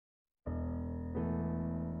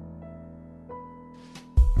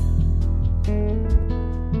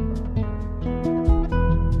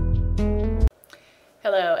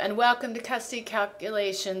Hello and welcome to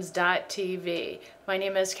CustodyCalculations.tv. My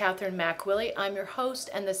name is Catherine McWillie. I'm your host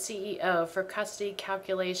and the CEO for Custody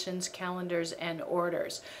Calculations, Calendars, and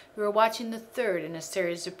Orders. You are watching the third in a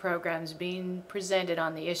series of programs being presented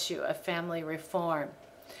on the issue of family reform.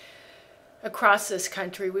 Across this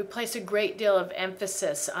country, we place a great deal of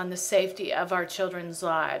emphasis on the safety of our children's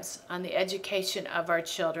lives, on the education of our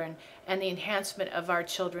children, and the enhancement of our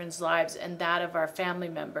children's lives and that of our family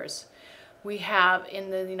members. We have in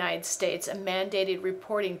the United States a mandated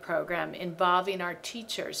reporting program involving our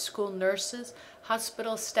teachers, school nurses,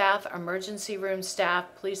 hospital staff, emergency room staff,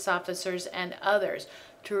 police officers, and others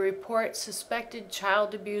to report suspected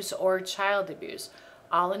child abuse or child abuse,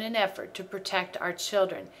 all in an effort to protect our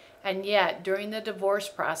children. And yet, during the divorce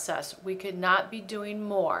process, we could not be doing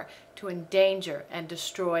more to endanger and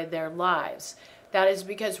destroy their lives. That is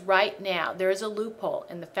because right now there is a loophole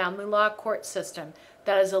in the family law court system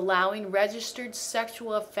that is allowing registered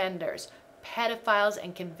sexual offenders, pedophiles,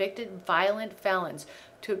 and convicted violent felons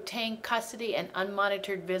to obtain custody and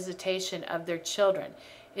unmonitored visitation of their children.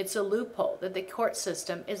 It's a loophole that the court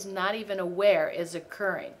system is not even aware is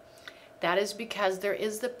occurring. That is because there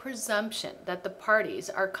is the presumption that the parties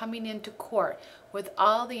are coming into court with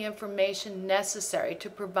all the information necessary to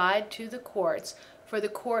provide to the courts for the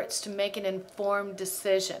courts to make an informed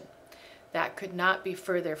decision. That could not be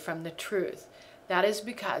further from the truth. That is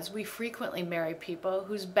because we frequently marry people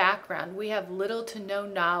whose background we have little to no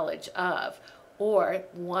knowledge of, or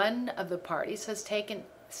one of the parties has taken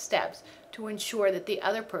steps to ensure that the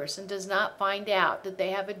other person does not find out that they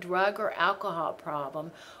have a drug or alcohol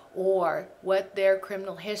problem, or what their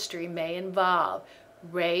criminal history may involve: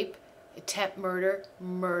 rape, attempt murder,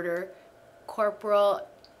 murder, corporal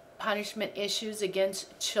punishment issues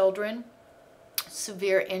against children,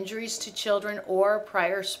 severe injuries to children, or a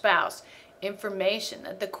prior spouse. Information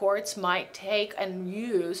that the courts might take and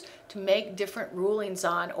use to make different rulings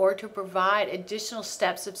on, or to provide additional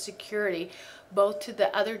steps of security both to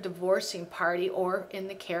the other divorcing party or in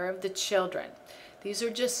the care of the children. These are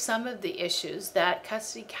just some of the issues that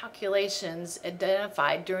Custody Calculations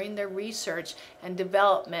identified during their research and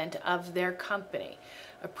development of their company.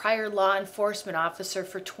 A prior law enforcement officer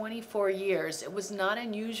for 24 years, it was not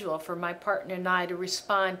unusual for my partner and I to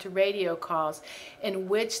respond to radio calls in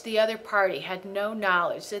which the other party had no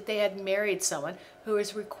knowledge that they had married someone who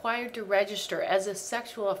is required to register as a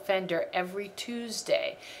sexual offender every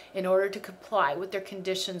Tuesday in order to comply with their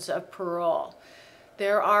conditions of parole.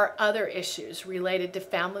 There are other issues related to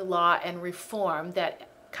family law and reform that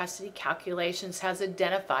Custody Calculations has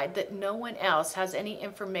identified that no one else has any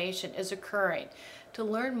information is occurring. To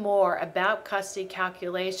learn more about Custody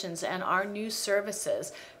Calculations and our new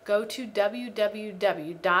services, go to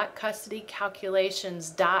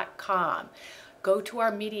www.custodycalculations.com. Go to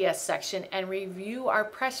our media section and review our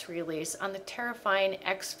press release on the terrifying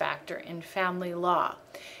X factor in family law.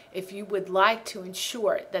 If you would like to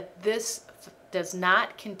ensure that this does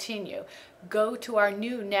not continue, go to our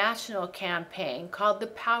new national campaign called the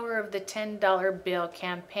Power of the $10 Bill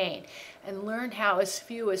campaign and learn how as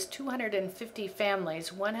few as 250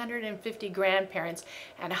 families, 150 grandparents,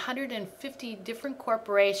 and 150 different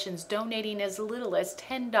corporations donating as little as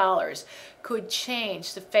 $10 could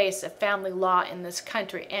change the face of family law in this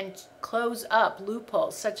country and close up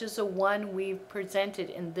loopholes such as the one we've presented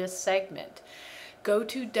in this segment. Go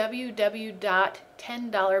to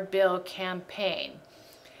www.10billcampaign.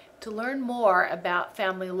 To learn more about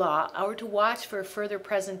family law or to watch for further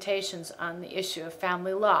presentations on the issue of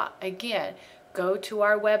family law, again, go to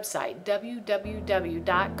our website,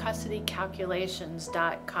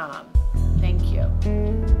 www.custodycalculations.com. Thank you.